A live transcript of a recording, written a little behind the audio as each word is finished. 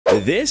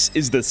This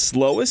is the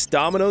slowest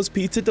Domino's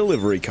pizza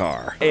delivery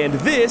car. And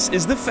this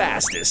is the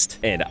fastest.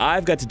 And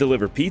I've got to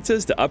deliver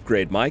pizzas to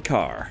upgrade my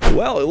car.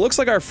 Well, it looks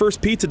like our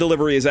first pizza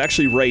delivery is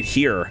actually right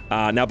here.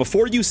 Now,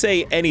 before you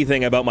say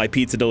anything about my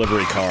pizza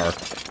delivery car,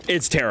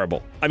 it's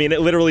terrible. I mean,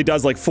 it literally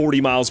does like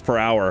 40 miles per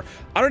hour.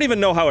 I don't even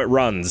know how it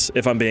runs,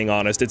 if I'm being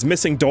honest. It's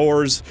missing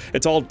doors.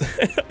 It's all...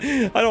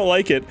 I don't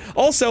like it.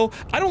 Also,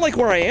 I don't like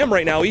where I am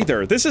right now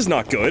either. This is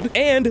not good.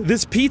 And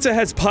this pizza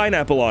has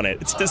pineapple on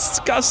it. It's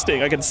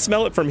disgusting. I can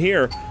smell it from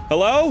here.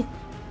 Hello?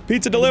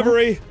 Pizza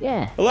delivery?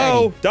 Yeah.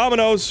 Hello? Hey.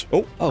 Domino's?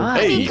 Oh,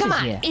 hey. Come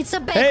on. It's a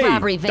bank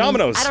robbery, Vinny.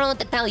 Domino's. I don't know what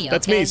to tell you,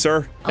 That's okay? me,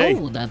 sir. Hey.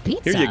 Oh, the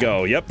pizza. Here you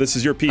go. Yep, this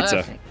is your pizza.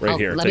 Perfect. Right Oh,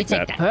 here. let me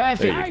Take take that. that.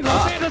 Perfect.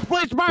 Los Angeles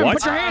Police Department, What?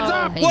 put your hands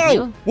up! Thank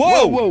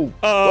Whoa! you.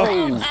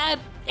 Whoa!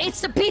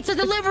 It's the pizza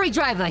delivery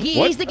driver.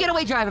 He's the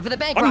getaway driver for the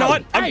bank I'm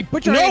robbery. not. Hey,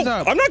 put your hands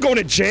up! I'm not going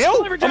to jail.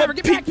 Delivery driver,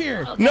 get back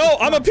here! No,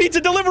 I'm a pizza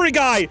delivery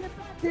guy.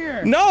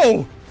 Here.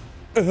 No.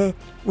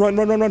 Run.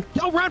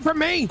 Don't run from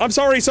me! I'm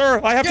sorry,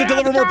 sir. I have Get to out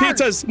deliver the more car.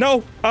 pizzas.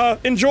 No.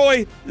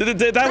 Enjoy.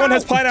 That one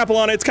has pineapple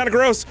on it. It's kind of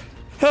gross.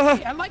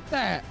 Hey, I like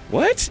that.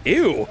 What?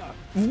 Ew.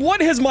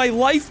 What has my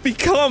life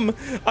become?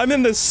 I'm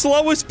in the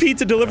slowest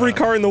pizza delivery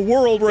car in the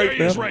world right now. There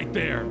he is right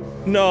there.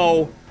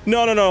 No.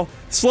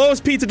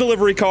 Slowest pizza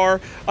delivery car.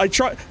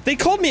 They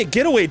called me a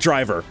getaway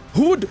driver.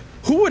 Who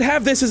would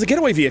have this as a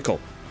getaway vehicle?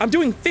 I'm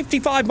doing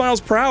 55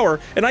 miles per hour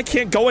and I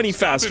can't go any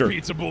faster. Stop it,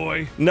 pizza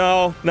boy.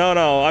 No.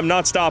 I'm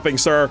not stopping,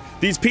 sir.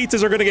 These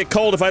pizzas are gonna get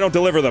cold if I don't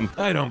deliver them.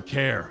 I don't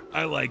care.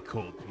 I like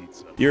cold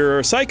pizza. You're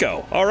a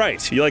psycho. All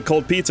right. You like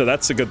cold pizza.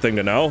 That's a good thing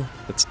to know.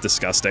 That's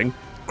disgusting.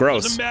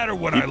 Gross. Doesn't matter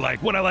what I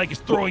like. What I like is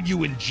throwing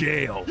you in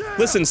jail.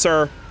 Listen,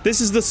 sir.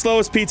 This is the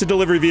slowest pizza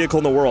delivery vehicle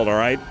in the world, all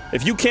right?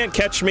 If you can't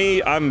catch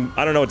me, I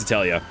don't know what to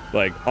tell you.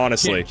 Like,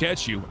 honestly. Can't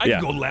catch you. I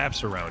can go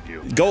laps around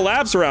you. Go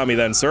laps around me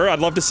then, sir. I'd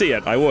love to see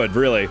it. I would,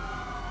 really.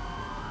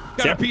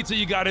 What kind of pizza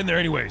you got in there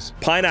anyways?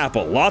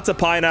 Pineapple. Lots of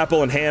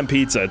pineapple and ham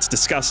pizza. It's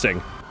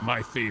disgusting.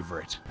 My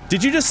favorite.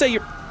 Did you just say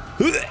you're...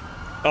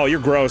 Oh, you're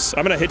gross.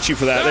 I'm gonna hit you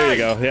for that. There you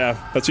go. Yeah,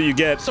 that's what you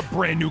get. It's a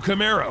brand new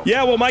Camaro.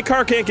 Yeah, well, my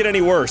car can't get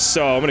any worse,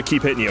 so I'm gonna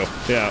keep hitting you.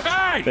 Yeah.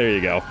 Hey! There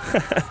you go.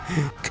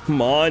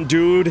 Come on,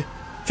 dude.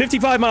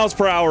 55 miles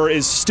per hour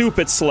is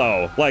stupid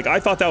slow. Like, I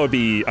thought that would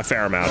be a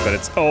fair amount, but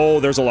it's... Oh,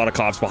 there's a lot of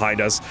cops behind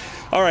us.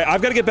 All right,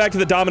 I've got to get back to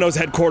the Domino's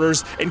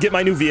headquarters and get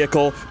my new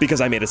vehicle because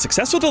I made a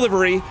successful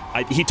delivery.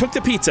 He took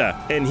the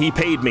pizza, and he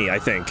paid me, I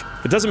think.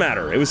 It doesn't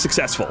matter. It was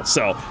successful.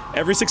 So,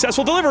 every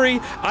successful delivery,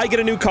 I get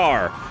a new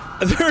car.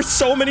 There are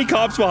so many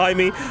cops behind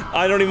me.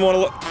 I don't even want to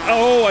look.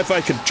 Oh, if I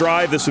could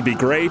drive, this would be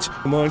great.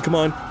 Come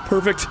on.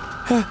 Perfect.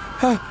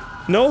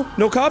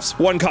 No cops?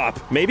 One cop.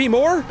 Maybe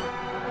more?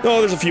 Oh,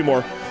 there's a few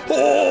more.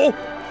 Oh!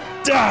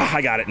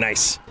 I got it.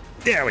 Nice.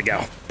 There we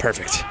go.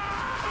 Perfect.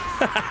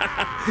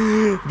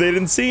 They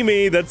didn't see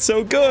me. That's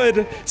so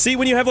good. See,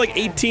 when you have like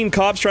 18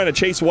 cops trying to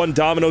chase one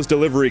Domino's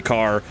delivery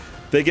car,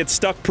 they get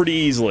stuck pretty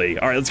easily.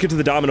 All right, let's get to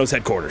the Domino's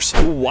headquarters.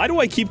 Why do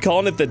I keep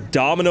calling it the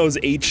Domino's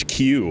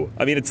HQ?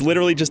 I mean, it's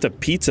literally just a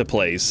pizza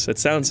place. It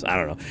sounds, I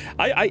don't know.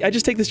 I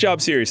just take this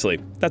job seriously.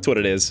 That's what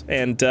it is.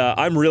 And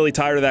I'm really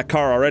tired of that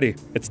car already.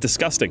 It's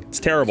disgusting. It's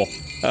terrible.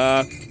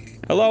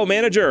 Hello,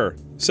 manager.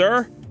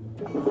 Sir?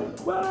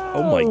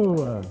 Oh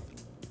my.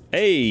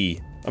 Hey.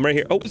 I'm right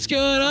here. Oh. What's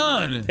going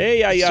on?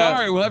 Hey,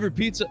 Sorry, we'll have your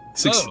pizza.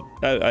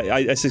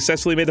 I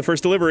successfully made the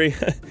first delivery.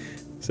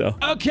 So.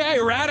 Okay,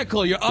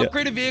 radical. Your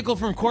upgraded vehicle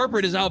from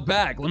corporate is out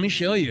back. Let me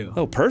show you.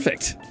 Oh,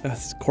 perfect.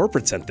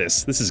 Corporate sent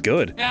this. This is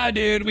good. Yeah,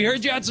 dude. We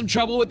heard you had some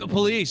trouble with the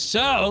police,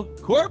 so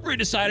corporate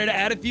decided to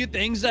add a few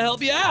things to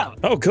help you out.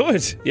 Oh,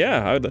 good.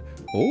 Yeah.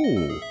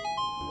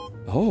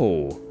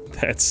 Oh,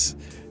 that's...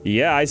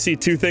 Yeah, I see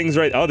two things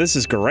right. Oh, this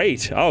is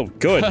great. Oh,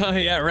 good.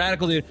 Yeah,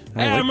 radical, dude.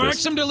 Hey, I marked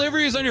some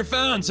deliveries on your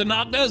phone, so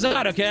knock those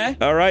out, okay?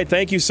 All right,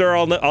 thank you, sir.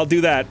 I'll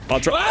do that. I'll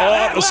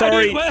try. Oh,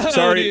 sorry.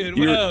 Sorry,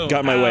 you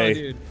got my way.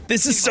 Dude.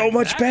 This is so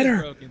much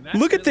better.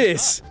 Look at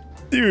this.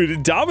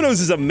 Dude, Domino's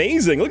is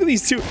amazing. Look at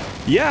these two.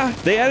 Yeah,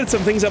 they added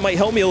some things that might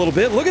help me a little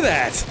bit. Look at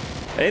that.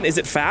 And is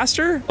it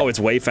faster? Oh, it's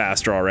way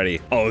faster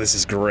already. Oh, this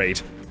is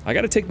great. I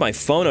gotta take my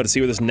phone out to see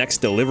where this next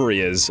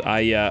delivery is.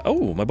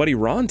 Oh, my buddy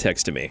Ron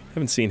texted me.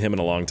 Haven't seen him in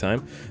a long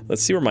time.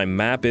 Let's see where my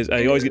map is.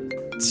 I always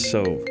get...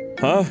 So...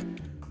 Huh?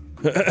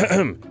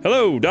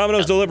 Hello,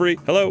 Domino's delivery.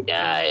 Hello?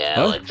 Yeah,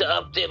 I'd like to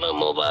update my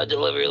mobile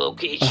delivery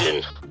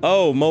location.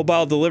 Oh,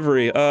 mobile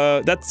delivery.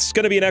 That's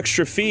gonna be an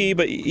extra fee,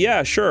 but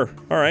yeah, sure.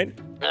 All right.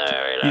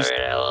 Alright,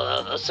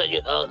 I'll send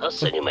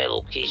you my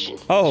location.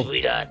 Oh,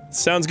 Sweetheart.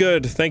 Sounds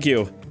good. Thank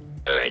you.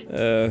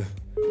 Alright.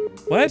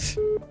 What?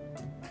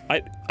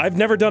 I've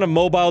never done a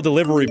mobile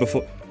delivery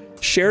before.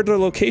 Share their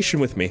location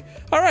with me.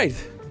 All right,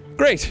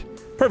 great,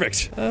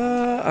 perfect.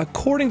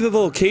 According to the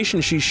location,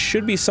 she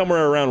should be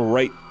somewhere around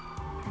right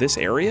this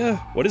area.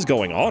 What is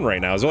going on right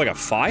now? Is there like a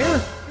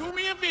fire? Do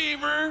me a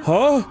favor.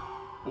 Huh?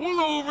 Pull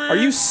over. Are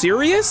you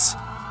serious?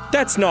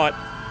 That's not...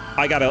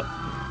 I gotta...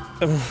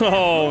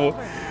 Oh...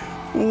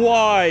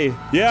 Why?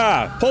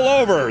 Yeah, pull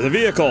over the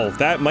vehicle.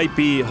 That might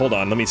be... Hold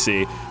on, let me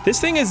see. This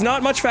thing is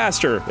not much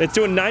faster. It's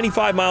doing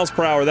 95 miles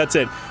per hour, that's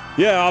it.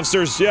 Yeah,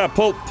 officers. Yeah,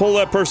 pull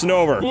that person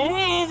over. Pull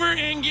over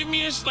and give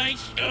me a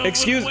slice of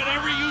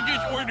whatever you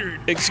just ordered.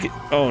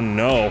 Oh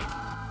no.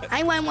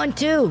 I want one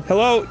too.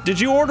 Hello, did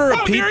you order a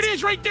pizza? There it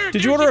is, right there.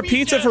 Did you order a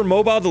pizza for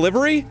mobile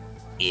delivery?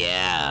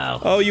 Yeah.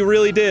 Oh, you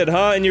really did,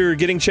 huh? And you're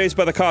getting chased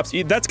by the cops.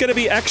 That's gonna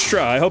be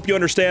extra. I hope you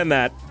understand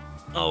that.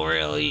 Oh,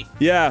 really?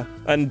 Yeah,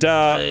 and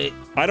I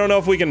don't know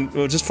if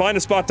we'll just find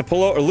a spot to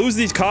pull over or lose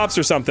these cops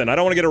or something. I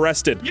don't want to get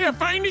arrested. Yeah,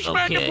 find a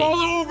spot to pull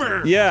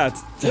over. Yeah.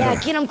 Yeah,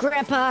 get him,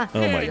 Grandpa.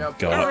 Oh my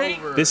God. Right.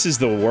 This is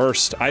the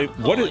worst.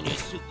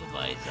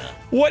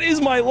 What is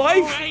my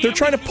life? They're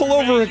trying to pull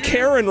over a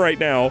Karen right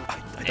now.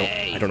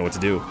 I don't know what to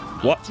do.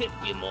 What? Tip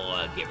you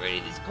more. Get rid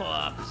of these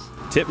cops.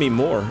 Tip me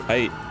more.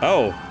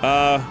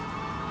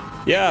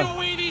 Yeah. No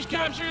way these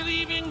cops are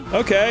leaving.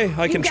 Okay,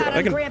 I can try.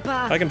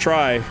 I can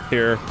try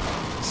here.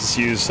 Just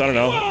use, I don't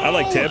know. I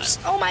like tips.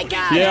 Oh my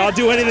God. Yeah, I'll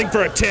do anything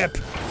for a tip.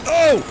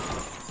 Oh!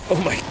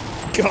 Oh my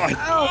God.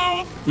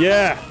 Oh.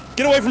 Yeah.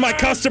 Get away from my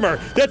customer.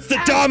 That's the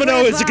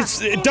Domino's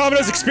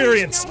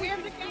experience.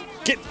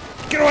 Get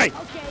away.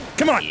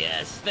 Come on.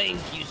 Yes, thank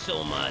you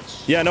so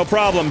much. Yeah, no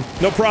problem.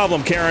 No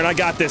problem, Karen. I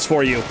got this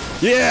for you.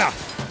 Yeah.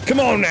 Come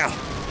on now.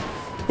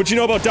 What you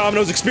know about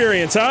Domino's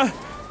experience, huh?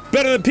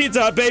 Better than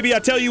Pizza Hut, baby, I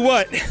tell you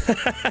what.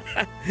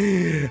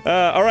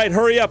 All right,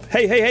 hurry up.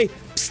 Hey.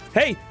 Psst,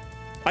 hey.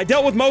 I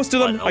dealt with most of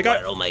them.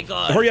 Oh my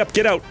God. Hurry up,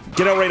 get out.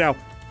 Get out right now.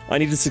 I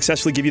need to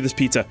successfully give you this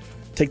pizza.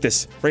 Take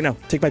this, right now.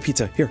 Take my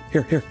pizza. Here.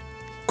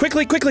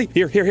 Quickly.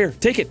 Here.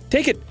 Take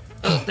it.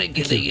 Oh, thank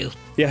you.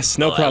 Yes,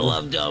 no problem. I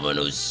love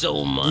Domino's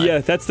so much. Yeah,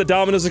 that's the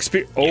Domino's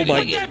experience. Oh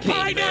my. Get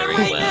paid very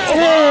well.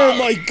 Oh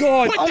my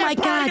God. Oh my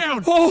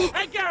God.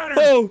 I got her.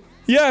 Oh,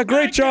 yeah,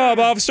 great job,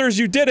 officers.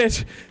 You did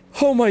it.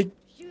 Oh my.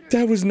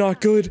 That was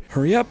not good.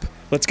 Hurry up.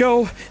 Let's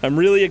go. I'm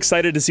really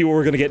excited to see what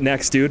we're gonna get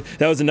next, dude.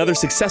 That was another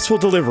successful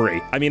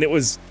delivery. I mean, it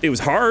was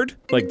hard.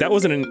 Like, that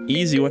wasn't an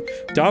easy one.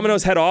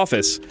 Domino's head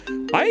office.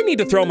 I need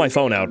to throw my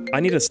phone out. I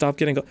need to stop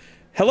getting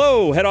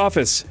Hello, head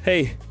office.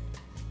 Hey.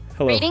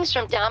 Hello. Greetings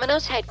from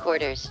Domino's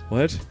headquarters.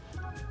 What?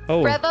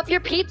 Oh. Rev up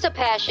your pizza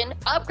passion.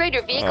 Upgrade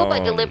your vehicle by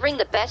delivering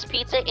the best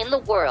pizza in the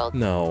world.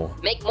 No.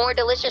 Make more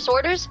delicious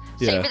orders,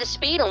 Yeah. savor the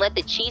speed, and let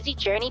the cheesy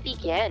journey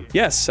begin.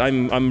 Yes,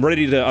 I'm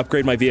ready to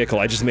upgrade my vehicle.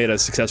 I just made a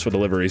successful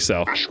delivery,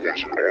 so. This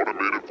was an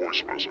automated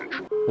voice message.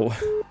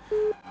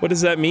 What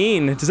does that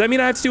mean? Does that mean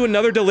I have to do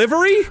another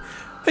delivery?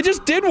 I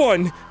just did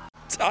one.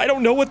 I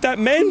don't know what that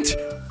meant.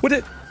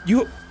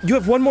 You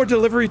have one more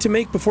delivery to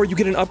make before you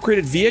get an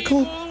upgraded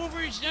vehicle?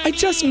 I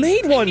just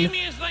made one.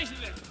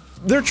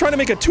 They're trying to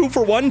make a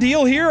 2-for-1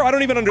 deal here? I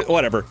don't even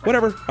whatever.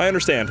 I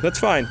understand. That's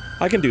fine.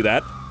 I can do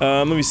that.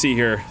 Let me see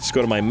here. Just go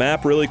to my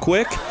map really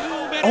quick.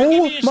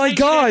 Oh my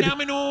God!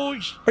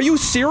 Are you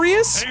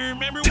serious?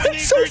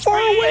 That's so far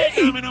away!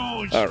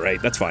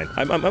 Alright, that's fine.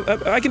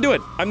 I can do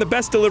it. I'm the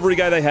best delivery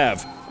guy they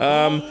have.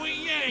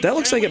 That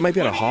looks like it might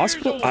be at a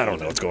hospital? I don't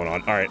know what's going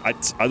on. Alright,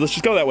 let's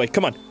just go that way.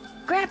 Come on.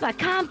 Grandpa,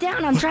 calm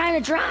down. I'm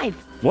trying to drive.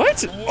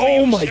 What?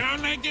 Oh my.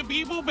 Sound like the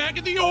people back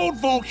at the old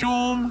folks'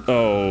 home.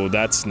 Oh,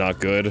 that's not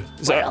good.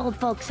 What old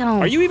folks'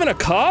 home? Are you even a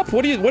cop?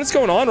 What is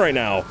going on right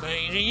now?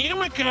 I am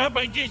a cop.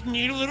 I just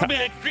need a little bit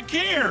extra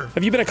care.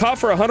 Have you been a cop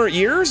for 100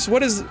 years?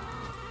 What is?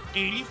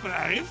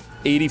 85.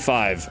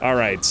 85. All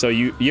right. So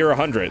you're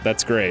 100.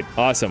 That's great.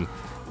 Awesome.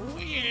 Oh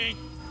yeah.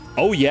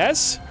 Oh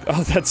yes?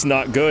 Oh, that's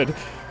not good.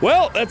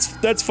 Well,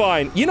 that's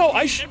fine. You know,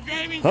 I'm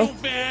driving so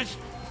fast.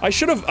 I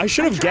should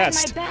have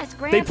guessed.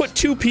 They put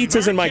 2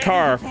 pizzas in my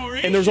car,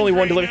 and there's only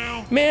one delivery.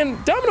 Man,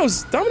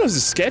 Domino's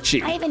is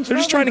sketchy. They're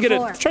just trying to get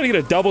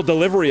a double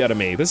delivery out of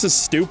me. This is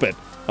stupid.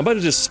 I'm about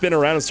to just spin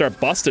around and start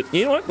busting.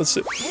 You know what? Let's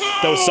see.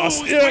 That was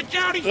sauce. Yeah.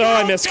 Oh,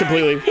 I missed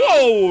completely.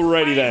 Whoa,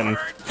 righty then.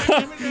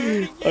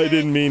 I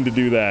didn't mean to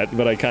do that,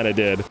 but I kind of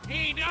did.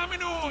 Hey,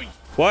 Domino's.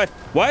 What?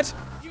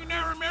 You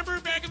not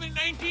remember back in the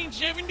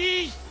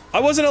 1970s? I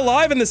wasn't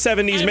alive in the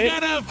 70s, man. I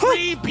got a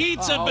free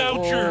pizza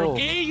voucher,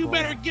 okay? You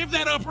better give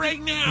that up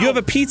right now. You have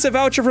a pizza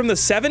voucher from the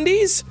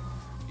 70s?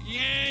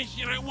 Yes,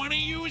 and I want to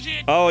use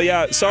it. Oh,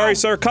 yeah. Sorry,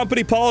 sir.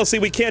 Company policy.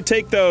 We can't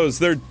take those.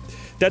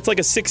 That's like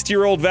a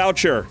 60-year-old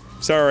voucher.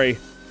 Sorry.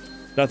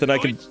 Nothing I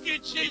can...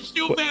 It's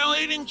still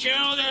valid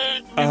until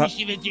let me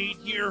see the date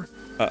here.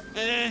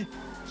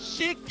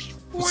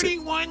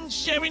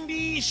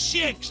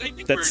 6/41/76. I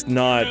think that's we're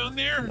not around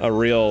there. a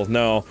real...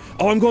 No.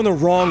 Oh, I'm going the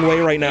wrong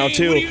way right now,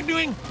 too. What are you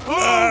doing?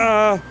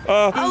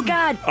 Oh,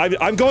 God.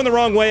 I'm going the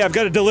wrong way. I've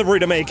got a delivery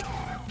to make.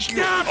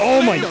 Stop.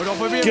 Oh, my...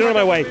 Get out of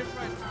my way.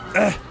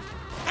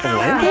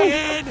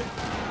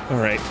 All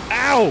right.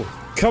 Ow!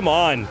 Come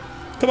on.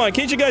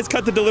 Can't you guys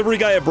cut the delivery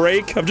guy a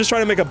break? I'm just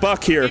trying to make a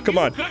buck here. Come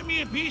on. Cut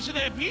me a piece of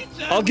that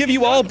pizza. I'll give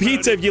you all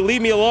pizza if you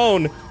leave me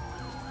alone.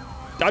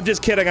 I'm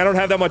just kidding. I don't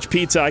have that much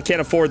pizza. I can't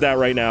afford that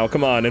right now.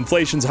 Come on.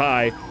 Inflation's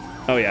high.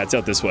 Oh, yeah. It's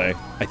out this way,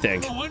 I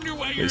think. I wonder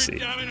why you're a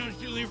Domino's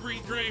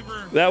delivery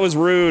driver. That was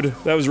rude.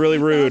 That was really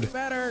rude.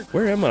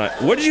 Where am I?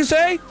 What did you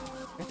say?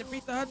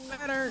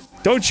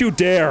 Don't you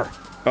dare.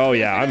 Oh,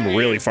 yeah. I'm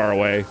really far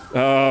away.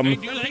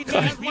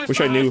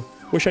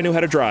 Wish I knew how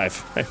to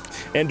drive.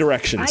 And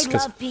directions. I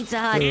love Pizza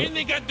Hut. And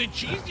they got the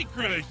cheesy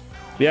crust.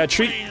 Yeah,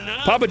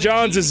 Papa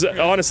John's is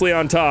honestly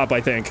on top,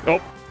 I think.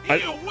 Oh, I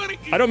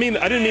didn't mean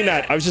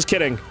that. I was just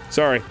kidding.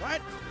 Sorry.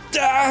 What?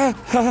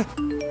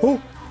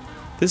 Oh,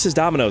 this is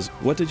Domino's.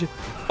 What did you?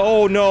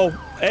 Oh no.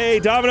 Hey,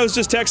 Domino's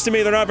just texted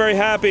me. They're not very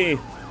happy.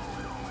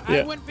 I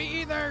Yeah. wouldn't be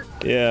either.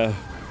 Yeah.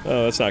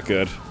 Oh, that's not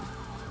good.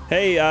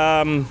 Hey,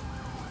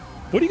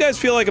 what do you guys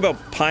feel like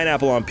about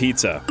pineapple on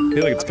pizza? I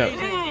feel like it's kind of...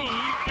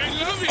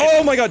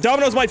 Oh my god,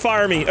 Domino's might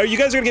fire me. Oh, you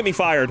guys are gonna get me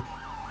fired.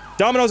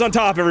 Domino's on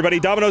top, everybody.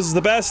 Domino's is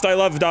the best. I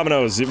love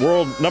Domino's.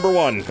 World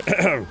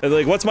 #1.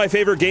 Like, what's my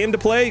favorite game to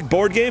play?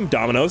 Board game?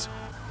 Domino's.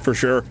 For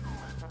sure.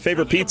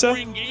 Favorite pizza?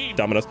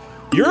 Domino's.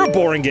 You're a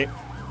boring game.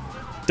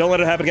 Don't let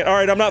it happen again.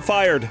 Alright, I'm not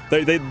fired.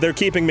 They're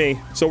keeping me,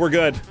 so we're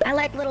good. I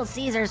like Little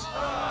Caesars.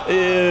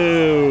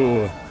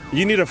 Ew.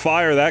 You need to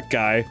fire that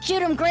guy.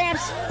 Shoot him,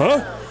 Gramps.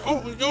 Huh?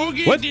 Oh,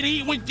 okay. What? Did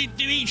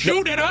he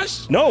shoot at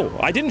us? No,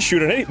 I didn't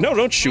shoot at any- No,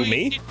 don't shoot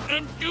me.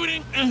 I'm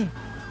shooting.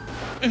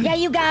 Yeah,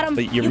 you got him.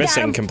 You're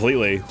missing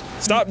completely.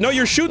 Stop. No,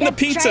 you're shooting the Yep,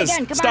 try pizzas.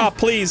 again, come Stop, on.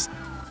 please.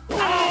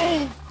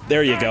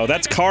 There you go.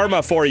 That's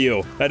karma for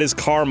you. That is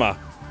karma.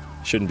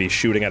 Shouldn't be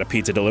shooting at a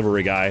pizza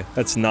delivery guy.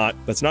 That's not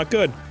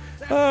good.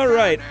 All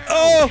right.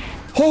 Oh,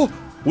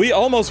 we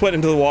almost went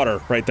into the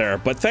water right there,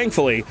 but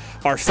thankfully,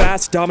 our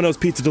fast Domino's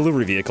pizza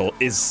delivery vehicle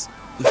is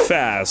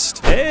fast.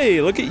 Hey,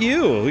 look at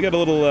you. We got a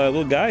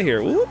little guy here.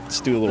 Ooh, let's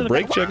do a little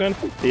brake check on.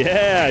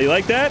 Yeah, you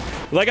like that?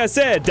 Like I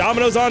said,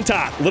 Domino's on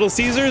top. Little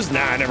Caesars? Nah,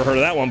 I never heard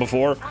of that one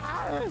before.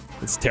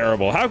 It's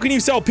terrible. How can you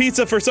sell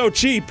pizza for so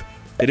cheap?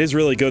 It is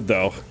really good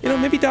though. You know,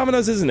 maybe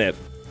Domino's isn't it.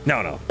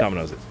 No,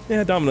 Domino's is.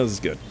 Yeah, Domino's is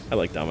good. I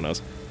like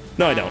Domino's.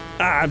 No, I don't.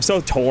 I'm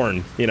so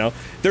torn, you know?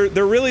 They're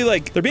really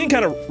like, they're being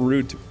kind of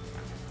rude.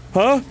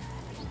 Huh?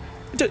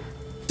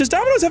 Does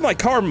Domino's have my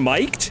car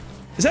mic'd?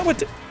 Is that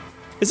what?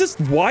 Is this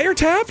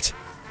wiretapped?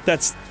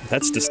 That's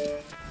just.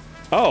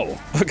 Oh,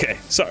 okay.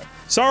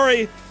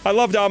 Sorry. I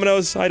love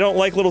Domino's. I don't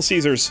like Little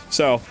Caesars.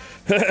 So,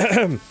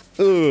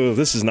 ooh,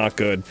 this is not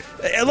good.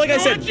 Like I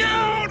said.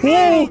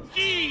 Whoa!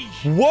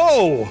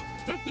 Whoa!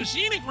 The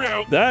scenic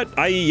route.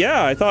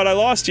 Yeah, I thought I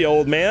lost you,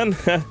 old man.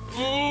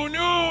 Oh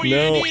no, No.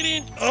 you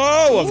didn't.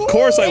 Oh, of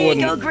course I There you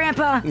wouldn't. go,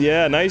 Grandpa.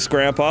 Yeah, nice,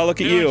 Grandpa.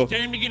 Look at Now you. it's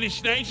time to get a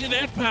slice of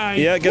that pie.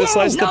 Yeah, get a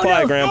slice of the No,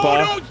 pie, no. Grandpa.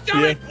 Oh, no,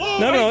 stop Yeah. it. Oh,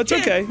 No, I it's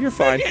can't. okay. You're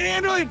fine. I can't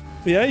handle it.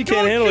 Yeah, you can't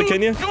Don't handle it, shoot.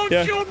 can you? Don't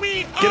Yeah. shoot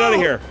me. Get out of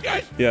Oh, here.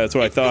 God. Yeah, that's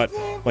what I thought.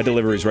 My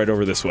delivery's right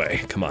over this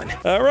way. Come on.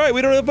 All right,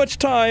 we don't have much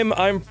time.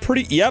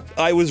 Yep,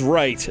 I was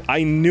right.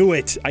 I knew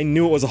it. I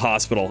knew it was a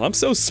hospital. I'm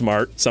so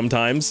smart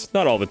sometimes.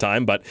 Not all the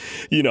time, but,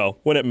 you know,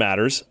 when it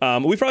matters.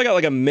 We've probably got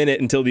like a minute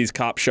until these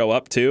cops show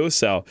up, too,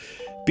 so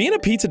being a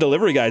pizza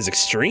delivery guy is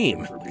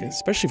extreme,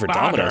 especially for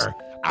Domino's.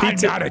 I'm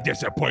not a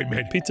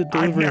disappointment. Pizza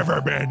delivery. I've never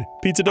been.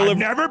 Pizza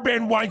delivery. I've never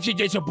been once a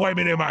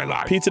disappointment in my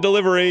life. Pizza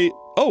delivery.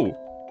 Oh,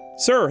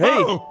 sir, hey,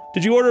 Oh,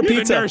 did you order a You're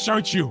pizza? the nurse,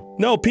 aren't you?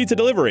 No, pizza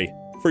delivery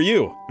for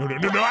you. No,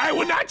 I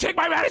will not take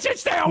my medicine.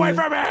 Stay away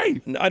from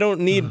me. I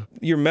don't need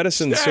your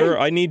medicine, Stay. sir.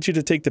 I need you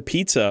to take the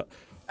pizza.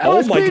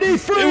 Oh my!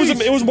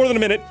 It was more than a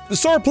minute.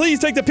 Sir, please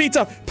take the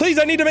pizza. Please,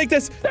 I need to make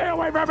this. Stay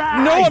away from me.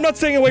 No, I'm not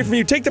staying away from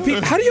you. Take the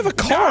pizza. How do you have a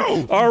car?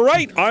 No. All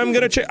right, I'm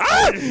gonna check.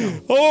 Ah!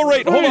 All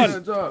right, hold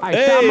on.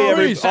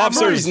 Hey,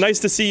 officers, nice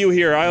to see you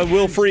here. I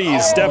will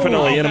freeze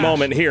definitely in a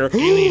moment here.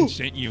 Aliens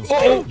sent you.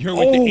 Oh, You're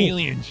with the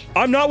aliens.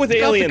 I'm not with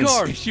aliens.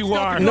 Yes, you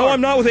are. No,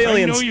 I'm not with I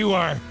aliens. know you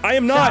are. I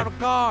am not.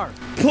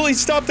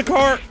 Please stop the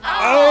car.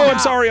 Oh, I'm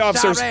sorry,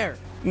 officers.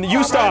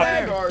 You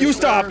stop. You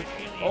stop.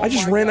 I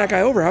just ran that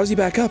guy over. How's he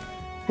back up?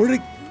 Where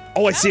did he?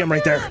 Oh, I see him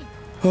right there.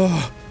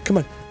 Oh, come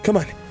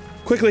on.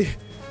 Quickly.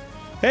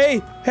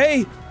 Hey,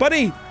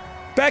 buddy.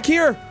 Back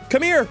here.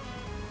 Come here.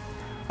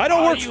 I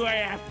don't work. You are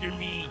after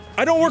me.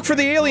 I don't work for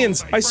the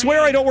aliens. I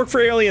swear I don't work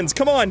for aliens.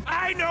 Come on.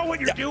 I know what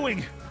you're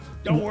doing.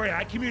 Don't worry,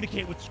 I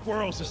communicate with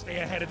squirrels to stay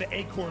ahead of the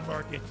acorn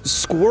market.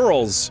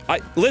 Squirrels.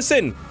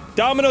 Listen.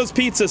 Domino's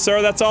Pizza,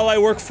 sir. That's all I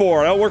work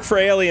for. I don't work for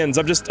aliens.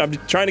 I'm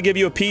trying to give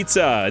you a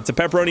pizza. It's a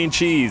pepperoni and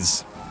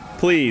cheese.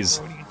 Please.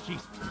 Pepperoni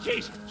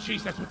and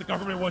cheese, that's what the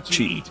government wants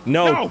you to eat.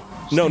 No.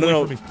 Stay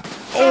away from me.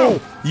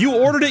 Oh, you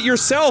ordered it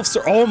yourself,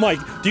 sir. Oh my.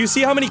 Do you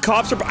see how many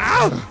cops are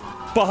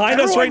behind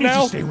us right Everyone needs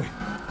now? to stay away.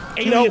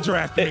 Aliens are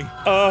after me.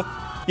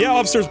 Yeah,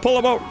 officers, pull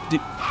them out.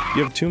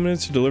 You have 2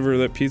 minutes to deliver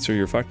that pizza or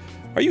you're fired.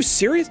 Are you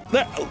serious?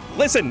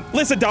 Listen,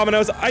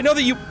 Domino's. I know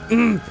that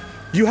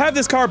you have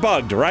this car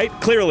bugged, right?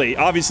 Clearly,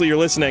 obviously you're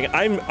listening.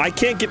 I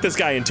can't get this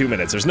guy in 2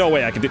 minutes. There's no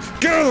way I can do.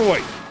 Get out of the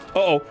way.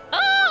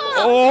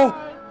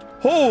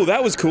 Oh,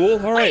 that was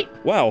cool. All right.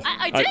 Wow.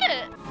 I did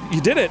it.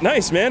 You did it.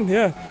 Nice, man.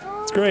 Yeah.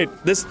 It's great.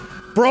 This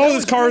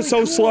car is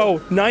so slow.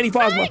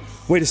 95 miles.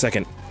 Wait a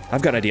second.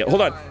 I've got an idea.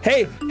 Hold on.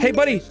 Hey,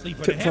 buddy.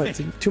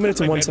 2 minutes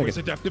and 1 second.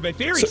 Seductive by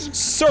theories.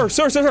 Sir.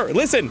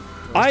 Listen.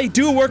 I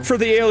do work for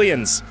the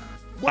aliens.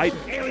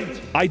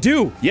 I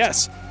do.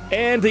 Yes.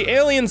 And the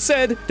aliens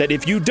said that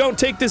if you don't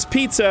take this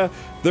pizza,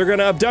 they're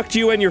gonna abduct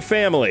you and your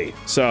family.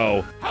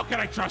 So How can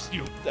I trust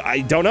you?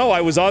 I don't know.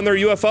 I was on their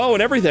UFO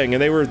and everything,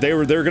 and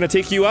they're gonna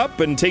take you up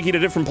and take you to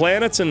different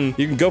planets, and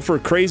you can go for a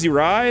crazy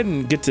ride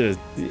and get to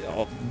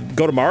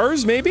go to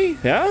Mars, maybe?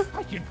 Yeah?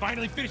 I can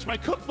finally finish my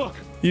cookbook.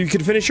 You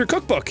could finish your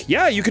cookbook.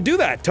 Yeah, you could do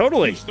that.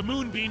 Totally. Finish the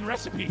moonbeam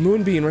recipe.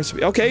 Moonbeam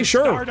recipe. Okay,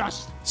 sure.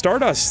 Stardust.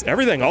 Stardust.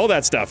 Everything. All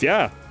that stuff.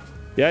 Yeah.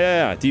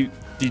 Yeah. Do you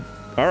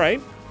all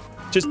right.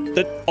 Just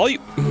all you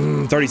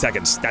 30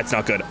 seconds. That's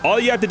not good. All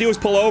you have to do is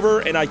pull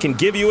over and I can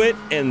give you it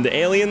and the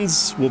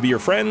aliens will be your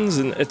friends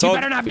and it's all. You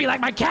better not be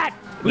like my cat.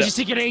 Who's a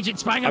secret agent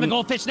spying on the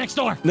goldfish next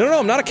door. No,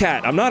 I'm not a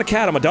cat. I'm not a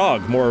cat. I'm a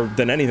dog more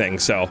than anything.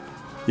 So,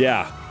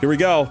 yeah. Here we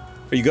go.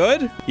 Are you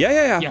good?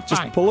 Yeah.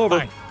 Just pull over.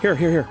 Fine.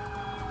 Here.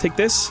 Take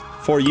this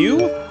for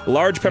you.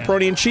 Large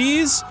pepperoni and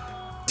cheese.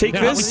 Take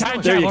this.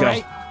 There you go.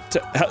 Right?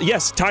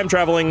 Yes, time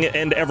traveling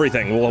and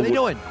everything. What are they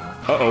doing?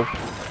 Uh-oh.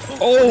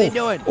 What are they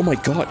doing? Oh my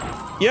god.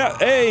 Yeah,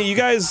 hey, you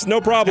guys, no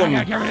problem.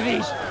 I gotta get rid of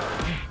these.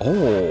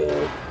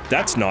 Oh,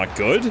 that's not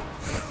good.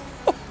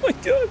 Oh my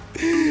god.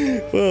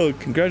 Well,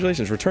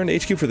 congratulations. Return to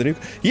HQ for the new...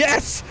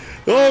 Yes!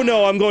 Oh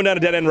no, I'm going down a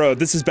dead-end road.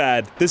 This is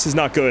bad. This is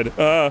not good.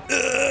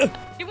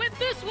 You went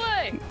this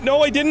way!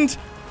 No, I didn't.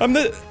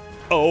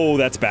 Oh,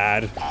 that's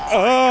bad.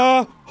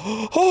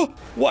 Oh,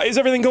 why is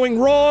everything going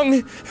wrong?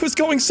 It was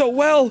going so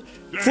well.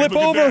 Flip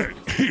over.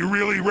 You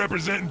really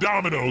representing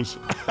Domino's.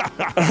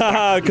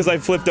 Because I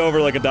flipped over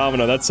like a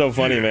domino. That's so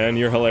funny, man.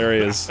 You're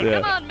hilarious.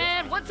 Yeah. Come on,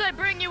 man. Once I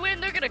bring you in,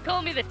 they're gonna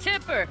call me the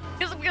tipper.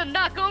 Because I'm gonna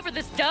knock over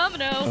this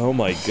domino. Oh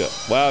my god.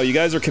 Wow, you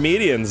guys are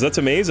comedians. That's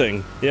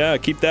amazing. Yeah,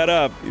 keep that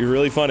up. You're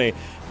really funny.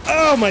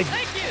 Oh my...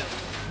 Thank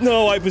you.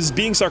 No, I was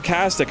being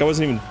sarcastic. I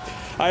wasn't even...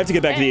 I have to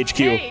get back to the HQ.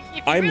 Hey,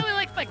 if you really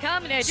like my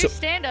comedy, I do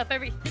stand up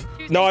every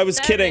Tuesday. No, I was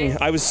Saturdays. kidding.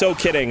 I was so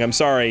kidding. I'm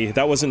sorry.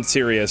 That wasn't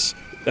serious.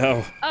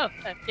 Oh. Oh,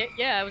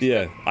 yeah, I was.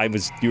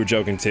 Yeah, you were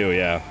joking too.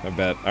 Yeah, I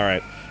bet. All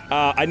right.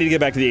 I need to get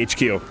back to the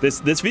HQ.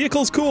 This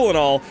vehicle's cool and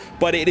all,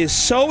 but it is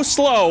so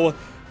slow.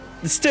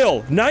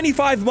 Still,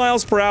 95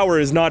 miles per hour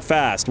is not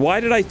fast. Why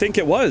did I think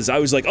it was? I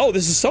was like, oh,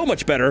 this is so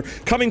much better.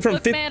 Coming from...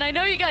 Look, man, I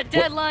know you got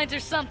deadlines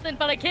or something,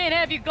 but I can't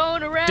have you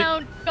going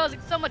around causing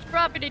so much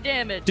property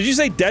damage. Did you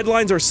say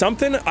deadlines or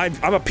something?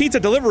 I'm a pizza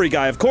delivery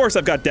guy. Of course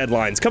I've got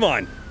deadlines. Come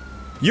on.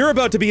 You're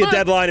about to be a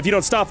deadline if you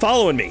don't stop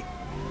following me.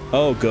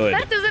 Oh, good.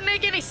 That doesn't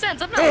make any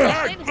sense. I'm not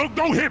lying. Hey,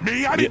 don't hit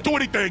me. I didn't do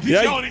anything. He's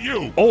yelling at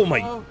you. Oh,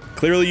 my...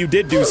 Clearly you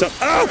did do something.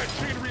 Oh!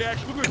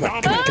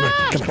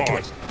 Come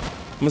on.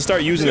 I'm gonna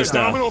start using this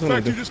now. Domino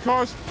effect you just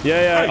caused?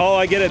 Yeah. Hey, oh,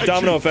 I get it.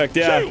 Domino effect.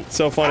 Yeah. Chew.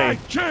 So funny.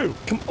 Hey, chew.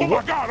 Oh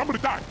my god, I'm gonna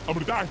die. I'm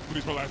gonna die. This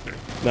is my last day.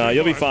 No,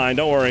 you'll be fine.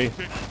 Don't worry.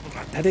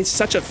 That is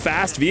such a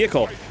fast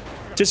vehicle.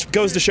 Just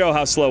goes to show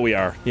how slow we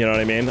are. You know what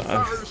I mean?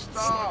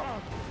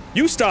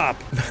 You stop.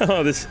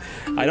 Oh,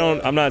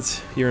 I'm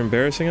not. You're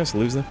embarrassing us.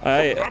 Lose them.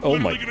 I'm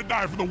literally gonna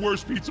die for the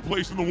worst pizza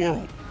place in the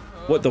world.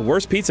 What, the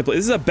worst pizza place?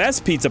 This is the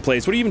best pizza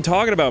place. What are you even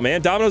talking about,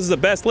 man? Domino's is the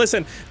best.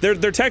 Listen, they're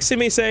texting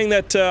me saying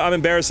that I'm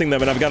embarrassing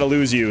them and I've got to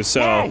lose you.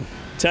 So,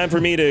 time for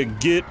me to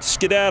get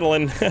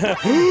skedaddling.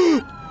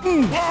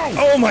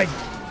 Oh my,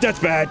 that's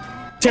bad.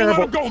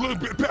 Terrible. Let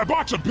him go.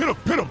 Box him. Pit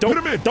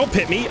him in. Don't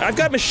pit me. I've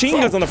got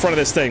machine guns on the front of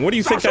this thing. What do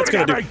you think that's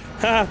gonna do?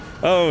 Ha.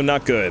 Oh,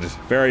 not good.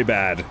 Very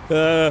bad.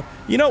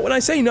 You know, when I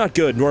say not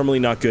good, normally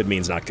not good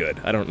means not good.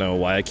 I don't know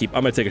why I'm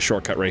gonna take a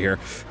shortcut right here.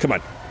 Come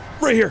on.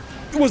 Right here.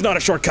 It was not a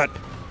shortcut.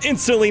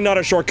 Instantly not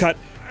a shortcut.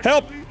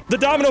 Help! The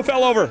domino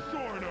fell over.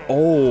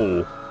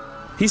 Oh.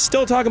 He's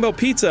still talking about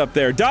pizza up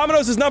there.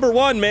 Domino's is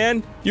 #1,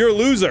 man. You're a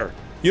loser.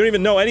 You don't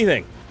even know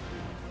anything.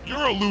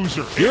 You're a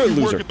loser. You're a loser.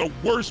 You work at the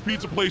worst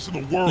pizza place in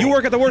the world. You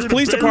work at the worst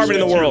police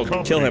department in the world.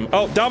 Kill him.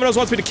 Oh, Domino's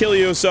wants me to kill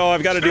you, so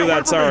I've got to do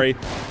that. Sorry.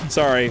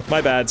 Sorry.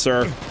 My bad,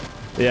 sir.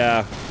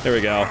 Yeah. There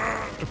we go.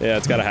 Yeah,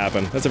 it's got to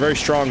happen. That's a very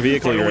strong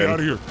vehicle you're in. Out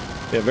of here.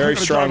 Yeah, very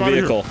strong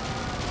vehicle.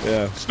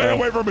 Yeah. Stay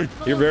away from me.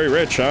 You're very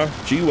rich, huh?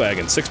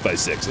 G-Wagon,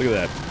 6x6. Look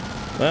at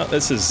that. Well,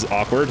 this is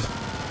awkward.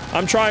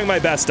 I'm trying my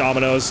best,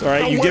 Domino's. All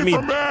right, you give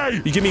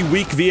me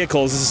weak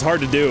vehicles. This is hard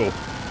to do.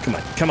 Come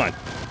on, come on,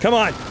 come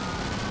on,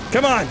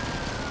 come on.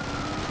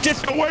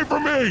 Get away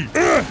from me.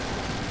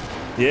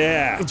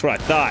 Yeah, that's what I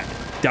thought.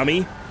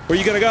 Dummy. Where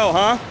you gonna go,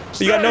 huh?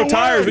 You got no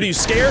tires. What are you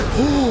scared?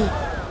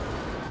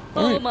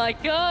 Oh my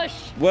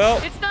gosh.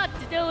 Well, it's not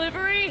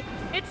delivery.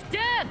 It's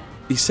death.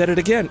 He said it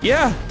again.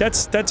 Yeah,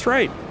 that's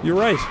right. You're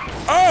right.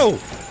 Oh!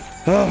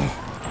 Oh.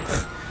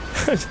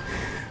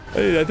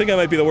 I think I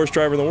might be the worst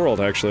driver in the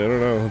world, actually. I don't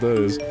know what that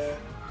is.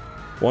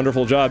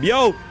 Wonderful job.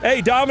 Yo!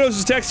 Hey, Domino's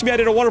is texting me I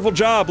did a wonderful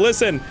job.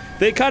 Listen,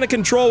 they kind of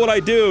control what I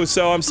do,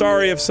 so I'm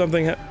sorry if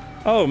something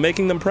oh,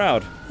 making them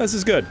proud. This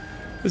is good.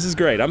 This is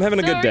great. I'm having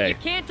a good day. You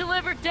can't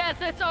deliver death.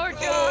 That's our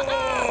job.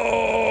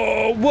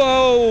 Oh,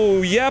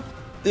 whoa. Yep.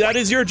 That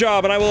is your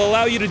job, and I will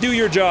allow you to do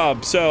your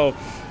job, so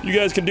you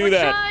guys can do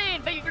that.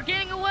 Trying, but you're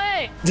getting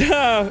away.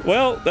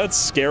 Well, that's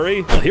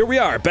scary. Well, here we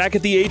are, back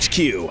at the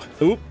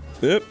HQ. Oop.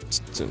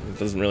 It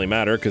doesn't really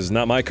matter, because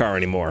not my car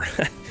anymore.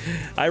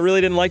 I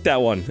really didn't like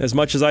that one, as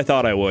much as I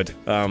thought I would.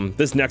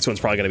 This next one's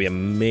probably gonna be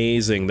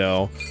amazing,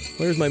 though.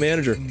 Where's my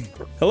manager?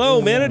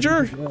 Hello,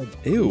 manager?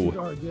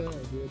 Ew.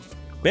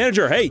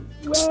 Manager, hey.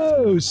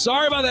 Whoa,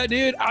 sorry about that,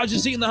 dude. I was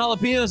just eating the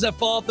jalapenos that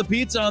fall off the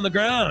pizza on the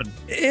ground.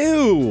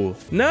 Ew,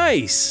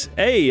 nice.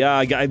 Hey,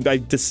 I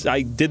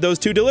did those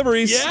 2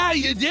 deliveries. Yeah,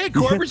 you did.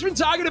 Corporate's been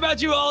talking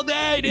about you all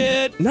day,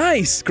 dude.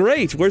 Nice,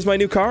 great. Where's my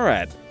new car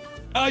at?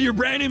 Your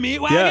brand new meat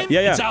wagon?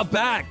 Yeah. It's out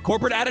back.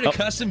 Corporate added a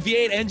custom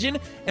V8 engine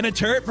and a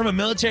turret from a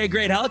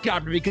military-grade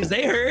helicopter because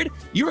they heard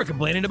you were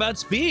complaining about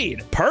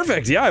speed.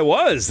 Perfect. Yeah, I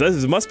was.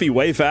 This must be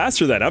way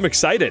faster then. I'm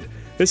excited.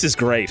 This is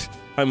great.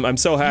 I'm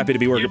so happy to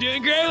be working. You're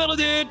doing great, little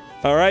dude.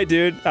 All right,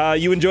 dude.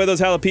 You enjoy those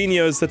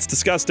jalapenos. That's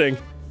disgusting.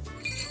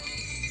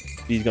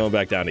 He's going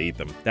back down to eat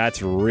them.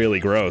 That's really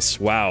gross.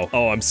 Wow.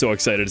 Oh, I'm so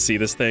excited to see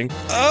this thing.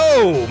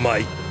 Oh,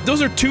 my.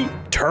 Those are 2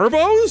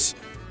 turbos?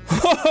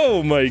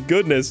 Oh my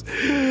goodness.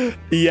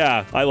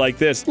 Yeah, I like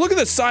this. Look at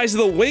the size of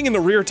the wing and the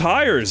rear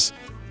tires.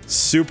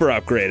 Super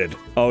upgraded.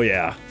 Oh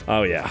yeah.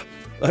 Oh yeah.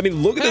 I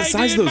mean, look at the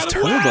size of those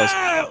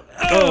turbos.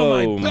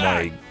 Oh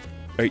my.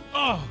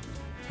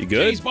 You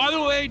good? Jeez, by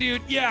the way,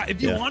 dude, yeah,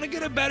 if you want to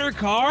get a better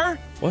car,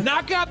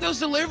 knock out those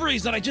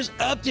deliveries that I just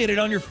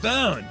updated on your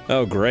phone.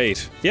 Oh,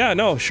 great. Yeah,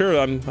 no, sure.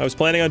 I was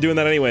planning on doing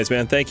that anyways,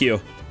 man. Thank you.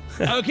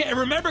 Okay,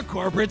 remember,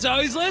 corporate's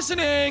always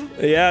listening.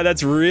 Yeah,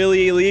 that's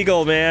really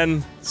illegal,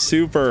 man.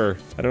 Super.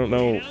 I don't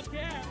know. We don't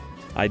care.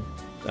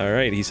 All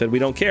right, he said we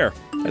don't care.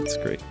 That's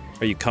great.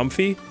 Are you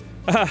comfy?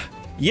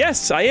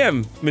 Yes, I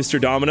am, Mr.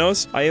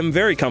 Dominos. I am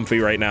very comfy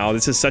right now.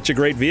 This is such a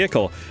great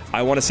vehicle.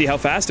 I want to see how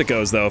fast it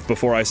goes, though,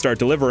 before I start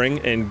delivering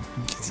and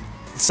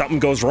something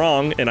goes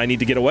wrong and I need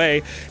to get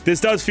away. This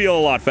does feel a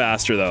lot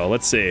faster, though.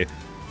 Let's see.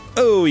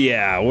 Oh,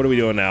 yeah. What are we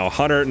doing now?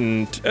 100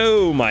 and...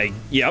 Oh, my...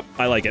 Yep.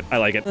 I like it. I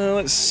like it.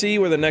 Let's see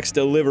where the next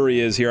delivery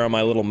is here on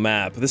my little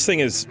map. This thing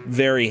is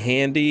very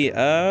handy.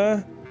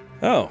 Oh,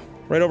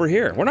 right over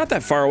here. We're not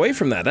that far away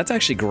from that. That's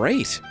actually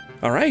great.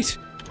 All right.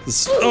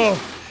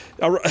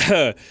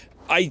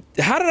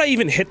 How did I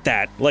even hit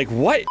that? Like,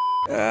 what?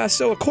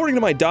 So according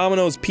to my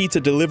Domino's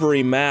pizza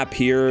delivery map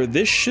here,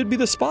 this should be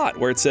the spot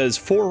where it says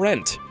for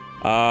rent.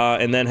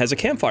 And then has a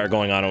campfire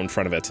going on in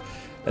front of it.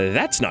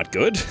 That's not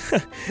good.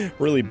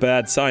 Really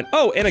bad sign.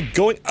 Oh, and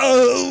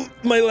oh,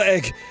 my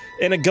leg.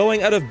 And a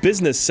going out of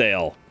business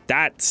sale.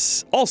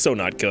 That's also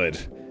not good.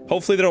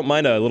 Hopefully they don't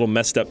mind a little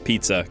messed up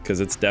pizza, because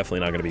it's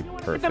definitely not going to be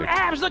perfect. Them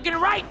abs looking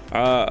right. You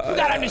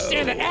gotta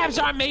understand that abs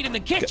aren't made in the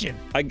kitchen.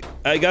 I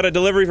got a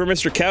delivery for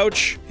Mr.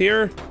 Couch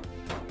here.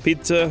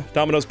 Pizza,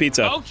 Domino's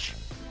Pizza. Coach?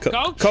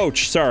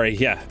 Coach, sorry.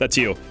 Yeah, that's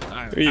you.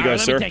 Here you go,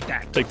 sir. Take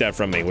that. Take that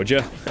from me, would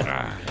you?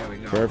 Here we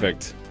go.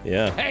 Perfect.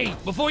 Yeah. Hey,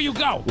 before you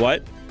go.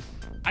 What?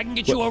 I can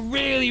get you a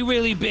really,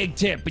 really big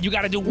tip, but you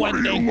gotta do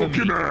one thing for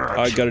me.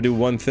 I gotta do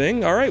one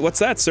thing? All right, what's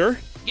that, sir?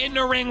 Get in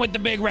the ring with the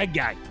big red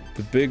guy.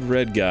 The big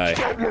red guy.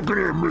 Stop looking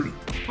at me.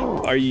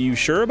 Are you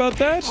sure about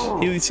that?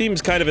 He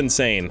seems kind of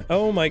insane.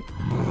 Oh my...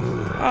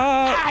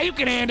 you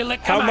can handle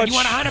it. Come on, much? You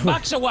want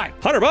 $100 or what?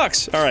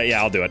 $100? All right,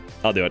 yeah, I'll do it.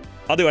 I'll do it.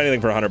 I'll do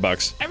anything for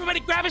 $100. Everybody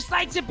grab a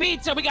slice of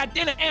pizza. We got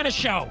dinner and a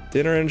show.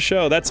 Dinner and a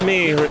show. That's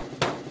me.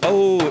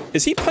 Oh,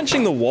 is he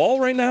punching the wall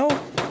right now?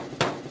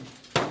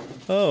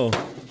 Oh.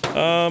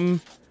 I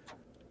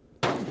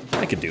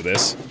could do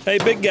this. Hey,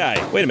 big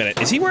guy. Wait a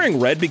minute. Is he wearing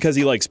red because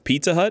he likes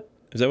Pizza Hut?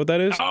 Is that what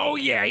that is? Oh,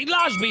 yeah, he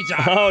loves Pizza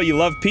Hut. Oh, you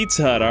love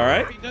Pizza Hut, all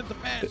right.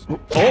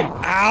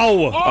 Oh,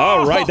 ow.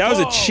 All right, that was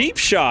a cheap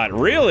shot,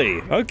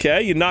 really.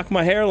 Okay, you knocked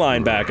my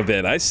hairline back a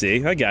bit. I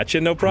see. I got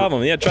you, no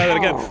problem. Yeah, try that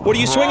again. What are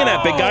you swinging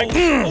at, big guy?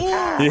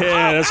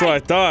 Yeah, that's what I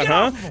thought,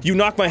 huh? You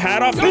knocked my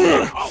hat off?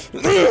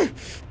 I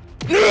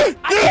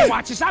can't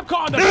watch this. I'm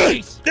calling the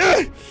police.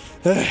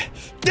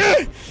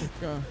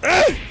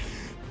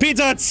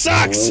 Pizza Hut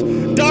sucks!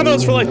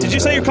 Domino's for life. Did you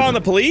say you're calling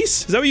the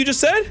police? Is that what you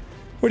just said?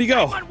 Where'd he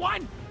go?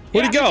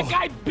 Where'd he go? There's a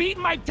guy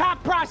beating my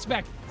top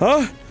prospect.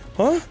 Huh?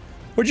 Huh?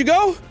 Where'd you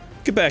go?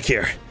 Get back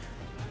here.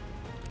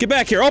 Get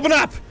back here. Open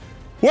up!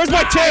 Where's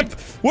my tip?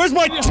 Where's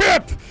my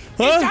tip?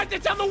 Huh?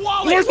 It's on the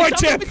wall. Where's my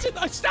tip?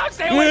 Stop,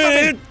 stay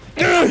away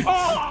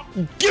from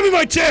me. Give me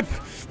my tip!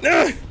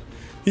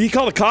 You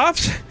call the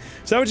cops?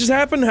 Is that what just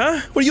happened,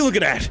 huh? What are you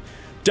looking at?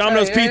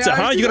 Domino's Pizza,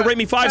 huh? You gonna rate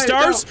me 5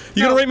 stars?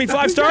 You gonna rate me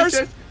 5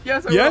 stars?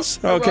 Yes?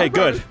 Okay,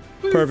 good.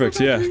 Perfect,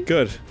 yeah,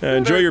 good.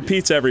 Enjoy your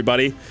pizza,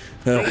 everybody.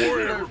 Don't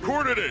worry, I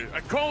recorded it.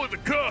 I call it the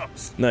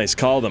cops. Nice,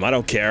 call them. I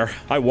don't care.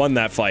 I won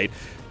that fight.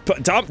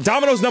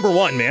 Domino's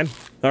 #1, man.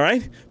 All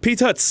right?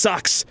 Pizza Hut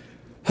sucks.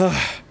 Whew.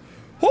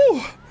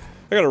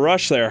 I gotta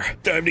rush there.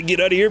 Time to get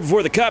out of here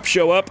before the cops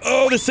show up.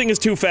 Oh, this thing is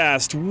too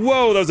fast.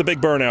 Whoa, that was a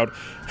big burnout.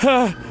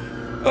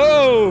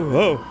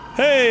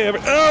 Hey,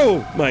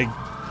 oh, my.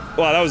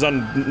 Wow, that was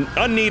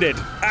unneeded.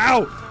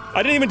 Ow!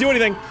 I didn't even do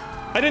anything.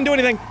 I didn't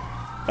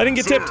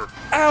get tipped.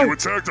 Ow! You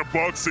attacked a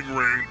boxing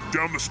ring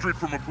down the street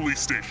from a police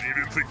station. You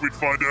didn't think we'd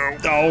find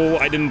out? Oh,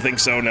 I didn't think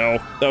so, no.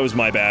 That was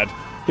my bad.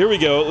 Here we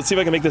go. Let's see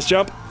if I can make this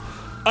jump.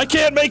 I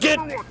can't make it!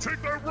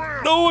 Take that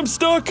ramp. No, I'm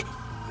stuck!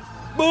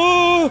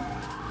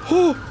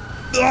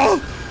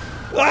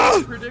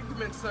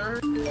 Predicament, sir.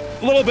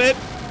 A little bit.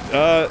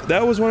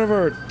 That was one of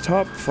our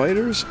top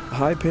fighters.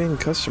 High-paying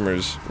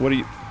customers. What do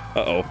you...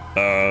 Oh,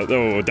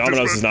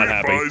 Domino's is not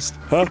happy.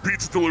 Huh? The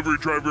pizza delivery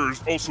driver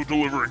is also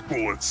delivering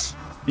bullets.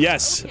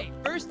 Yes. Okay,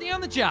 first thing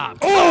on the job.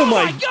 Oh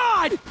my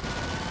God!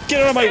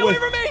 Get out of my Stay away way.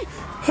 from me!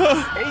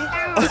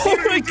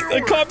 Oh my,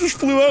 the cop just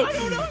flew out.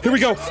 Here we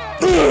go.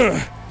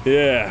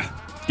 Yeah.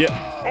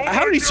 Yeah.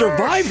 How did he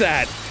survive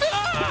that?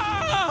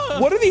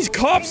 What are these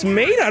cops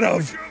made out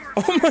of?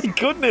 Oh my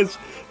goodness.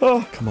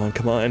 Oh, come on,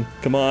 come on,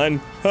 come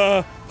on.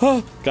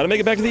 Gotta make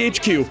it back to the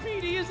HQ.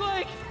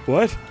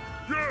 What?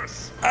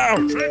 Yes.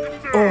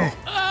 Ow.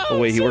 Oh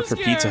wait, he worked for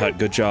Pizza Hut.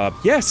 Good job.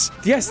 Yes,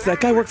 that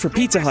guy worked for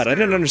Pizza Hut. I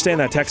didn't understand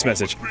that text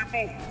message.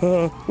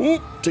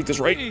 Take this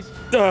right.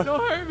 Don't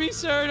hurt me,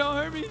 sir. Don't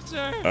hurt me,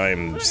 sir.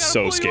 I'm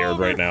so scared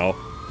right now.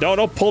 No,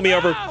 don't pull me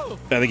over. I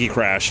think he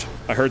crashed.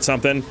 I heard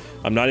something.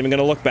 I'm not even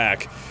gonna look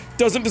back.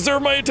 Doesn't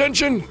deserve my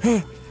attention.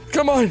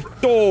 Come on.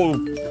 Oh,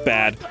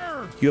 bad.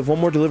 You have one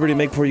more delivery to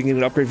make before you can get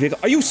an upgrade vehicle.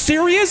 Are you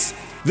serious?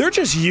 They're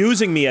just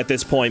using me at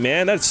this point,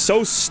 man. That's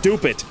so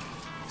stupid.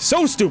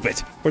 So stupid.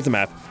 Where's the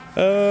map?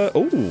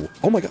 Oh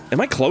my god. Am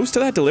I close to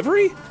that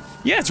delivery?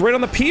 Yeah, it's right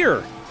on the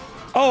pier.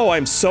 Oh,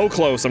 I'm so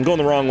close. I'm going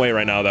the wrong way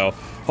right now, though.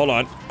 Hold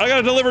on. I got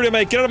a delivery to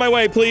make. Get out of my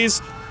way,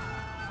 please.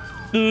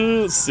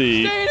 Let's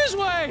see. Stay in his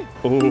way.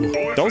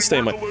 Oh, don't stay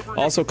in my...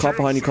 Also, cop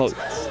behind you call...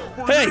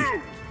 Hey!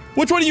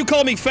 Which one of you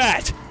call me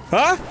fat?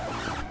 Huh?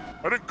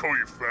 I didn't call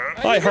you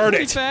fat. I heard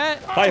it.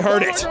 I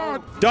heard it.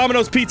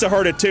 Domino's Pizza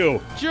heard it, too.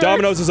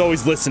 Domino's is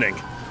always listening.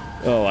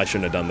 Oh, I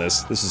shouldn't have done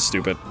this. This is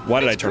stupid. Why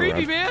did I turn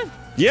around? Man.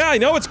 Yeah, I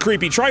know it's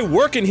creepy. Try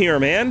working here,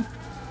 man.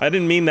 I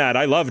didn't mean that.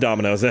 I love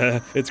Domino's.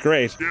 It's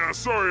great. Yeah,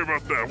 sorry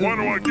about that. Why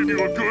don't I give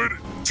you a good...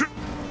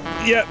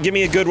 Yeah, give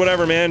me a good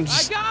whatever, man.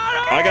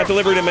 I got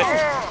delivery to make...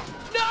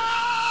 No!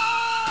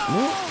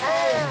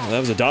 That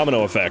was a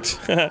domino effect.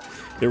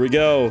 Here we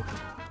go.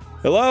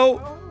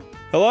 Hello?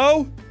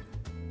 Hello?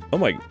 Oh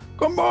my...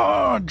 Come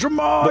on,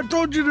 Jamal, I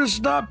told you to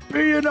stop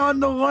peeing on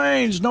the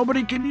lanes.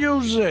 Nobody can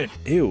use it.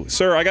 Ew,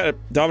 sir, I got a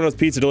Domino's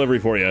pizza delivery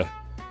for you.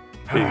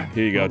 Here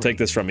you go. Take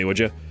this from me, would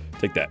you?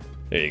 Take that.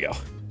 There you go.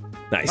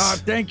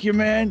 Nice. Thank you,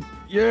 man.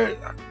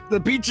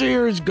 The pizza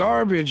here is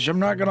garbage. I'm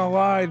not gonna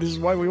lie. This is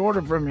why we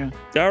ordered from you.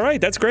 All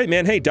right, that's great,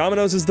 man. Hey,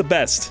 Domino's is the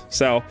best.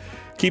 So,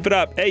 keep it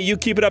up. Hey, you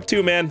keep it up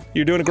too, man.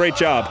 You're doing a great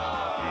job.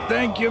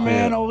 Thank you,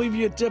 man. I'll leave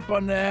you a tip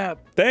on the app.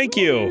 Thank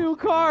you. New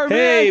car,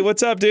 hey, man.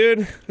 what's up,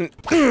 dude?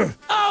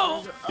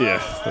 Oh! Yeah,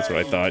 that's what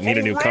I thought. Need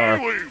a new car.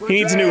 He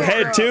needs a new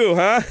head too,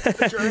 huh?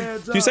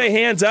 Did you say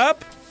hands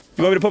up?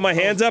 You want me to put my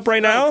hands up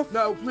right now?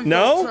 No, please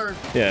no? don't, sir.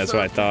 Yeah, that's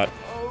what I thought.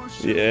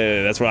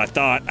 Yeah, that's what I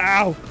thought.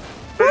 Ow!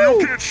 Hey,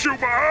 you can't shoot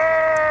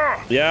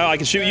my... Yeah, I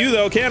can shoot you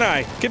though, can't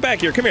I? Get back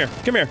here. Come here.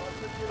 Come here.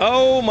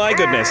 Oh my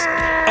goodness.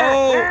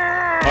 Oh.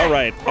 All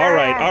right. All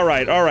right. All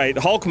right. All right.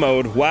 Hulk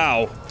mode.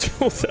 Wow.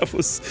 That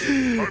was...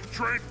 I've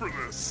trained for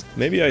this.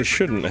 Maybe I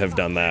shouldn't have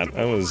done that.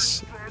 That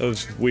was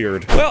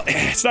weird. Well,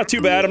 it's not too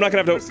bad. I'm not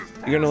gonna have to...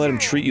 You're gonna let him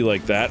treat you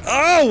like that.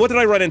 Oh, what did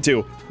I run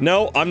into?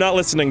 No, I'm not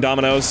listening,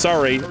 Domino's.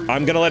 Sorry.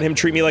 I'm gonna let him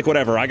treat me like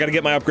whatever. I gotta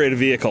get my upgraded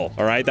vehicle,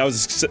 all right? That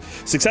was a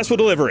successful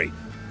delivery.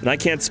 And I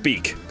can't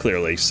speak,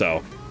 clearly,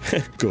 so...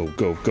 Go,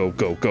 go, go,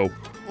 go, go.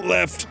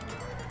 Left.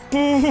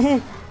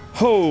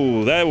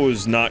 Oh, that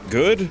was not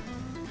good.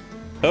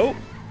 Oh,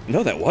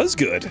 no, that was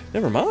good.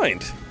 Never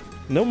mind.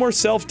 No more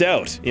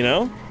self-doubt, you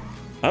know?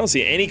 I don't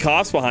see any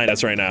cops behind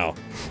us right now.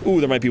 Ooh,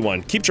 there might be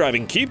one. Keep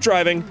driving, keep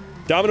driving.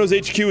 Domino's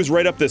HQ is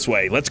right up this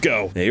way. Let's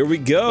go. Here we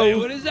go. Wait,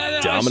 what is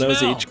that? Domino's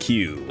smell?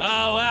 HQ.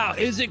 Oh, wow.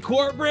 Is it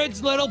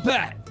corporate's little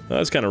pet?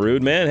 That's kind of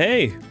rude, man.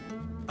 Hey.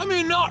 I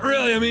mean, not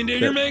really. I mean,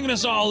 dude, you're making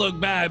us all look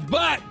bad.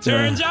 But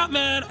turns out,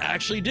 man, I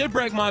actually did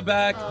break my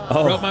back.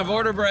 Broke my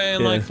vertebrae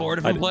in like 4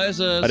 different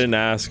places. I didn't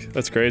ask.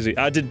 That's crazy.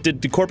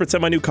 Did corporate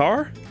send my new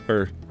car?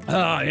 Or?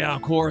 Oh, yeah,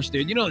 of course,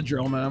 dude. You know the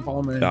drill, man.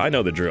 Follow me. I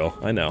know the drill.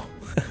 I know.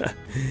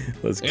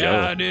 Let's go.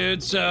 Yeah,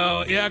 dude.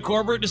 So, yeah,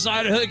 corporate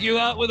decided to hook you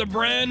up with a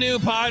brand new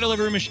pie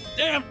delivery machine.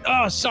 Damn.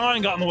 Oh,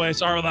 sign got in the way.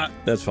 Sorry about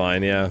that. That's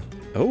fine, yeah.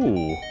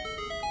 Oh.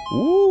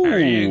 Ooh. There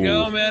you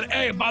go, man.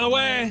 Hey, by the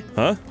way,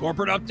 huh?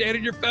 Corporate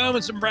updated your phone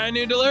with some brand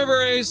new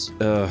deliveries.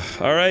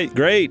 All right,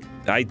 great.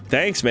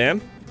 Thanks, man.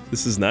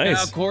 This is nice.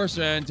 Yeah, of course,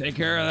 man. Take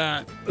care of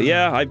that.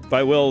 Yeah,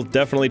 I will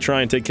definitely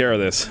try and take care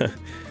of this.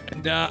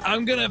 And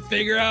I'm gonna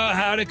figure out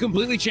how to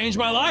completely change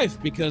my life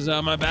because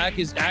my back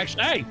is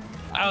actually. Hey,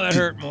 oh, that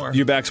hurt more.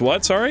 Your back's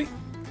what? Sorry.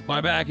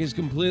 My back is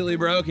completely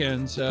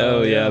broken. So.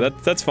 Oh yeah,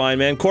 that's fine,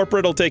 man.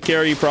 Corporate will take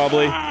care of you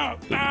probably. Ow!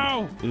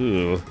 Ow!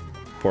 Ooh.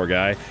 Poor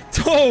guy.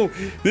 Oh,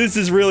 this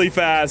is really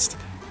fast.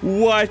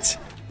 What?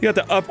 You got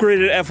the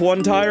upgraded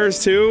F1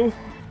 tires too?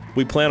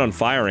 We plan on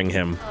firing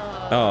him.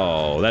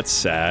 Oh, that's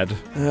sad.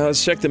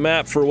 Let's check the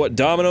map for what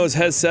Domino's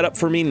has set up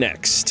for me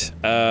next.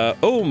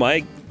 Oh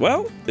my,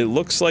 well, it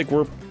looks like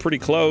we're pretty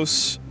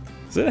close.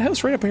 Is that a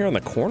house right up here on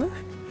the corner?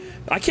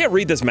 I can't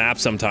read this map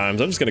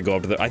sometimes. I'm just gonna go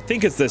up to the, I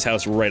think it's this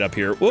house right up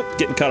here. Whoop,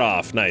 getting cut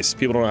off. Nice,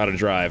 people don't know how to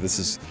drive. This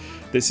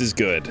is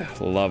good.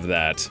 Love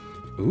that.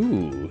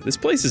 Ooh, this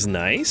place is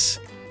nice.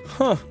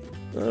 Huh.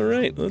 All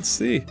right, let's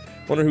see.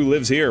 Wonder who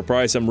lives here.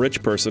 Probably some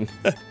rich person.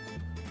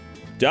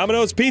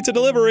 Domino's Pizza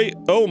Delivery.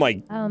 Oh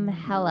my.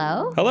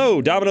 Hello?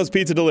 Hello, Domino's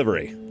Pizza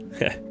Delivery.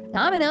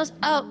 Domino's?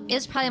 Oh,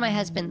 it's probably my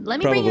husband. Let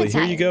me Probably. bring you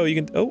inside. Here you go.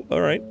 You can. Oh, all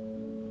right.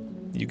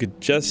 you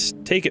could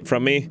just take it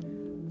from me.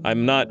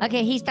 I'm not...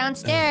 Okay, he's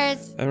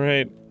downstairs. All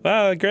right.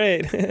 Wow,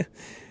 great.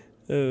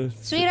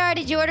 Sweetheart,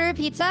 did you order a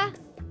pizza?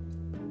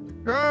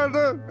 Yeah,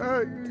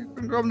 you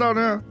can come down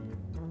here.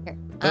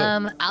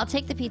 I'll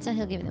take the pizza.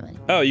 He'll give you the money.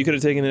 Oh, you could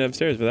have taken it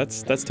upstairs, but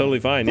that's totally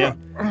fine. Yeah.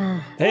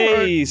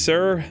 Hey,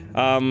 sir.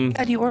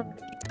 Did you order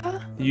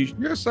pizza?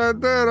 Yes, I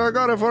did. I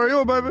got it for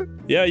you, baby.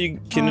 Yeah, you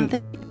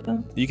can.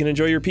 You can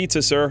enjoy your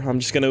pizza, sir. I'm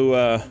just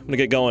gonna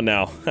get going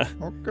now.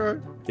 Okay.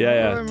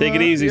 Yeah. Right, take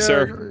it easy,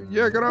 sir.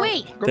 Yeah, get out.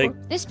 Wait.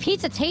 This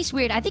pizza tastes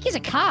weird. I think he's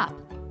a cop.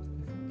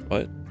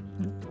 What?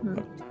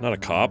 Not a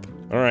cop.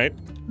 All right.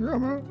 Yeah,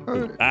 man.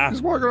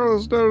 He's walking out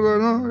the stairs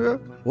right now. Yeah.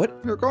 What?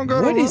 Yeah, go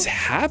get What him, is man.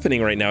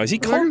 happening right now? Is he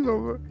calling?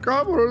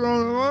 Cop or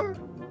something, man.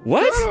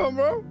 What? Get him,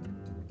 bro.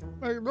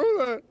 I can do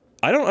that.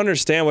 I don't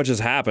understand what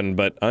just happened,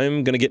 but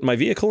I'm gonna get in my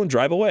vehicle and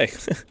drive away.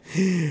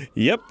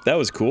 Yep, that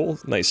was cool.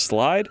 Nice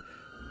slide.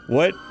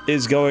 What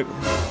is going...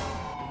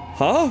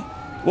 Huh?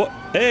 What?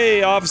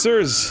 Hey,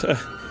 officers!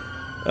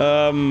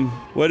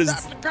 What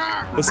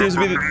seems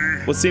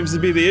to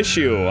be the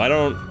issue? I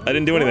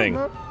didn't do anything.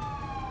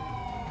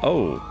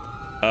 Oh.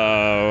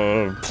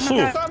 You'll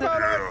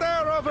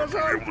be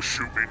able to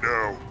shoot me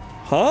now.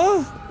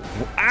 Huh?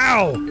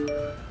 Ow!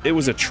 It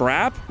was a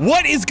trap?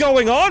 What is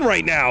going on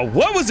right now?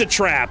 What was a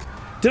trap?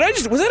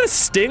 Was that a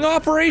sting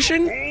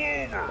operation?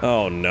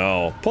 Oh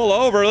no. Pull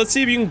over, let's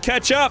see if you can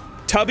catch up,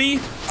 Tubby.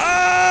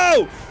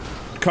 Oh!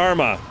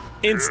 Karma.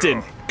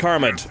 Instant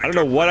karma. I don't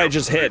know what I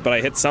just hit, but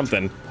I hit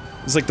something.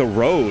 It's like the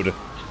road.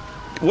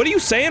 What are you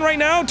saying right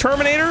now,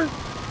 Terminator?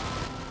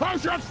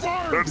 That's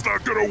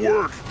not gonna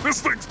work.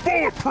 This thing's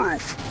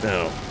bulletproof.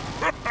 No.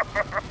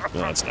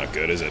 No, that's not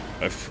good, is it?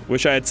 I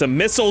wish I had some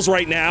missiles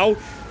right now.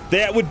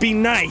 That would be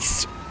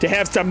nice to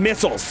have some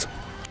missiles.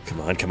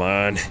 Come on, come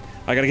on.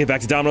 I gotta get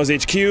back to Domino's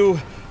HQ.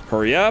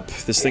 Hurry up.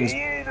 This thing's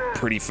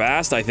pretty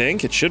fast, I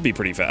think. It should be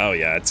pretty fast. Oh,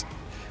 yeah,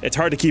 it's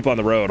hard to keep on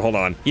the road. Hold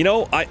on. You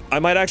know, I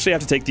might actually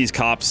have to take these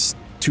cops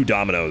to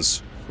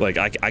Domino's. Like,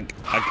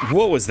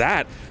 what was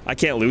that? I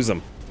can't lose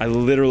them. I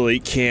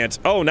literally can't.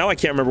 Oh, now I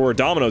can't remember where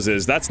Domino's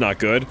is. That's not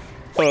good.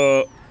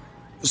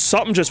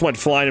 Something just went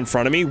flying in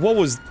front of me. What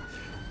was...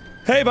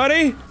 Hey,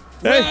 buddy!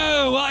 Hey.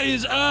 Whoa, what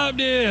is up,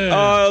 dude?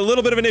 A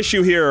little bit of an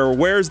issue here.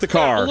 Where's the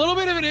car? Yeah, a little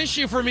bit of an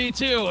issue for me,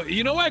 too.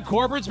 You know why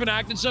corporate's been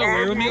acting so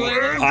weird with me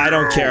lately? I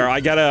don't care.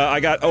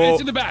 Oh.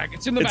 It's in the back.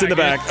 It's in the back. It's in the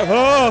back.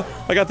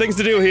 Oh, I got things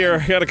to do here.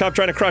 I got a cop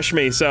trying to crush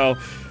me, so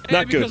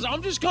not good. Because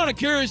I'm just kind of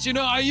curious, you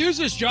know, I use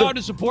this job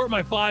to support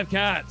my 5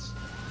 cats.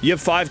 You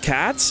have 5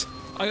 cats?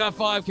 I got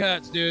 5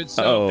 cats, dude.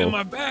 So, and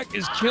my back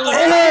is killing me.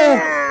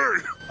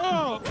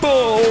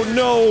 Oh,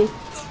 no.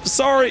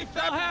 Sorry.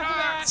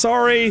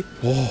 Sorry.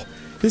 Oh,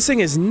 this thing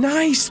is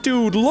nice,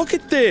 dude. Look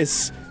at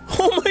this.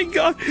 Oh my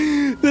god.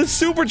 The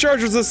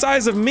supercharger's the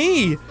size of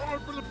me.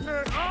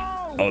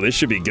 Oh, this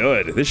should be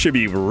good. This should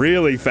be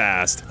really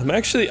fast.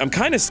 I'm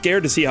kind of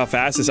scared to see how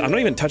fast this. I'm not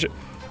even touching.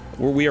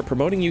 We are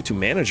promoting you to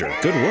manager.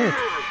 Good work.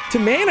 To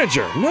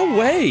manager. No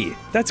way.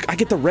 I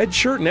get the red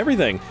shirt and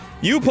everything.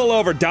 You pull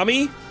over,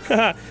 dummy.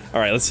 All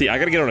right, let's see. I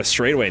gotta get on a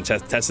straightaway and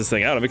test this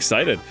thing out. I'm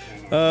excited.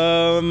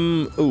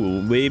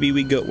 Ooh, maybe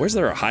we go. Where's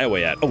there a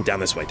highway at? Oh, down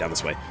this way.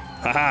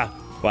 Haha.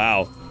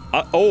 Wow.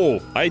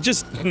 I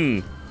just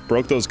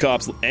broke those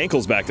cops'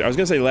 ankles back there. I was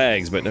gonna say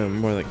legs, but no,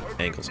 more like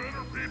ankles.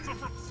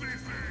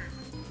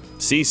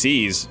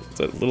 CC's. Is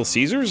that Little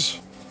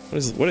Caesars?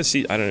 What is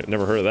C?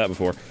 Never heard of that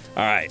before.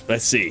 All right,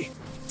 let's see.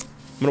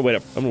 I'm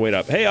gonna wait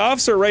up. Hey,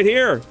 officer, right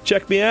here.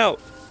 Check me out.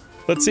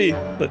 Let's see.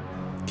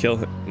 Kill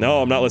him.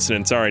 No, I'm not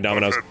listening. Sorry,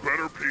 Domino's.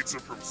 Better pizza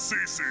from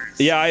CC's.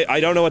 Yeah, I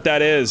don't know what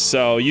that is.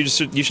 So you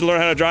should learn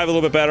how to drive a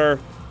little bit better.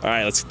 All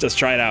right, let's just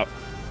try it out.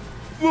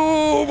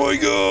 Oh my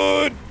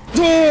god!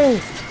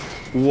 Oh!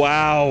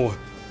 Wow.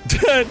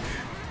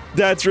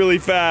 That's really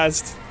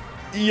fast.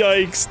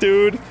 Yikes,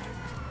 dude.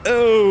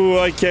 Oh,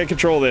 I can't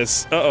control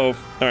this. Uh-oh. All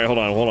right, hold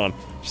on.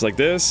 Just like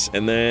this,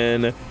 and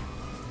then...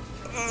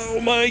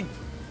 Oh my...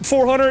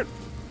 400!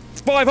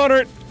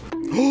 500!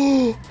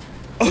 Oh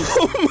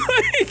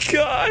my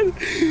god!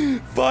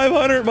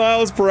 500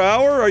 miles per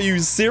hour? Are you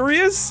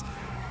serious?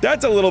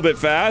 That's a little bit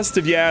fast,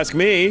 if you ask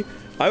me.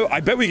 I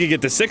bet we could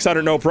get to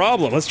 600 no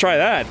problem. Let's try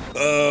that.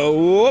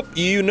 Whoop.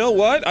 You know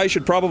what? I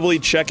should probably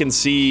check and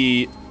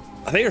see...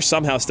 They are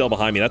somehow still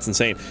behind me. That's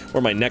insane.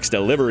 Where my next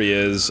delivery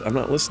is. I'm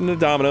not listening to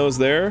Domino's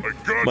there. I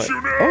got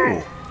you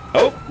now!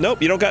 Oh,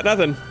 nope, you don't got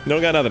nothing.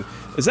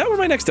 Is that where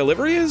my next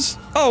delivery is?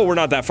 Oh, we're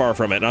not that far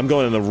from it. I'm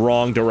going in the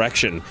wrong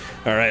direction.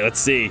 All right,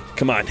 let's see.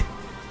 Come on.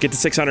 Get to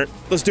 600.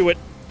 Let's do it.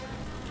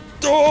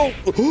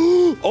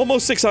 Oh!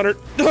 Almost 600.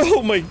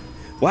 Oh my...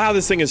 Wow,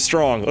 this thing is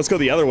strong. Let's go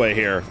the other way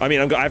here. I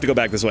mean, I have to go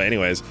back this way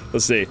anyways.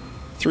 Let's see.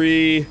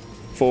 3,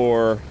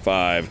 4,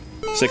 5,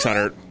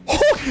 600.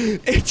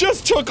 It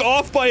just took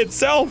off by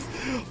itself.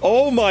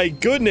 Oh my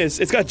goodness.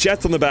 It's got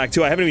jets on the back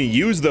too. I haven't even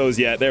used those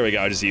yet. There we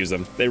go. I just used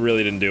them. They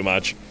really didn't do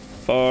much.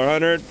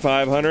 400,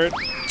 500.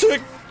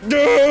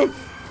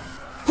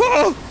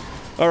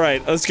 All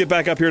right, let's get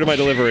back up here to my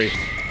delivery.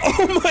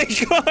 Oh my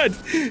god.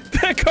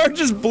 That car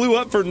just blew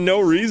up for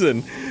no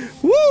reason.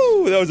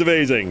 Woo! That was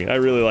amazing. I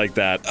really like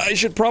that. I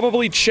should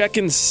probably check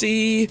and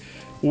see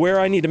where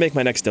I need to make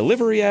my next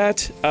delivery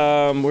at.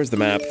 Where's the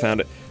map?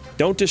 Found it.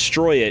 Don't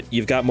destroy it.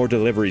 You've got more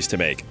deliveries to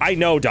make. I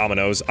know,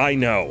 Domino's. I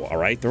know, all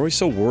right? They're always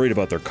so worried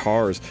about their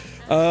cars.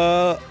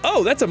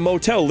 Oh, that's a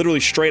motel literally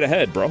straight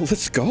ahead, bro.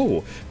 Let's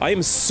go. I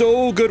am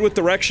so good with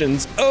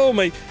directions. Oh,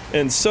 my...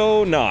 And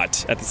so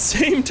not. At the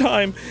same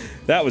time,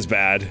 that was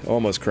bad.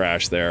 Almost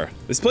crashed there.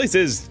 This place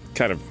is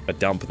kind of a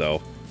dump,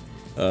 though.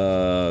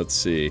 Let's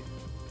see.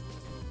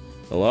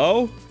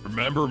 Hello?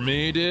 Remember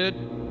me, dude?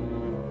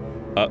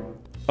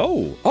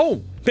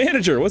 Oh,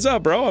 manager, what's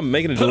up, bro? I'm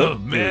making a delivery.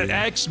 Man,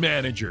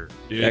 ex-manager,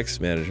 dude.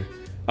 Ex-manager.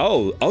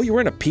 Oh, you're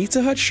wearing a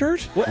Pizza Hut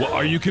shirt? What? Well,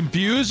 are you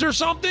confused or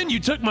something? You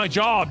took my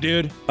job,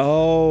 dude.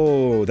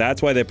 Oh,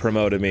 that's why they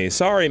promoted me.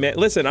 Sorry, man.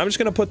 Listen, I'm just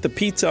gonna put the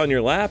pizza on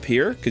your lap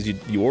here, because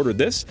you ordered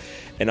this,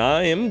 and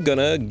I am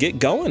gonna get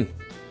going.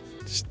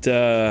 Just,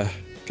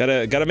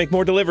 gotta make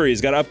more deliveries,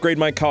 gotta upgrade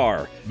my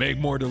car. Make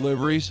more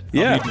deliveries?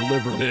 Yeah. Help me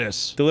deliver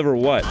this. Deliver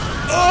what?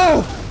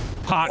 Oh!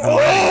 Hot and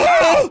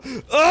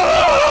ready.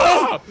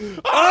 Why?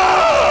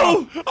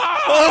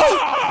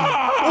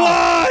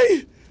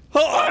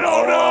 I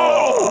don't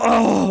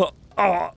know.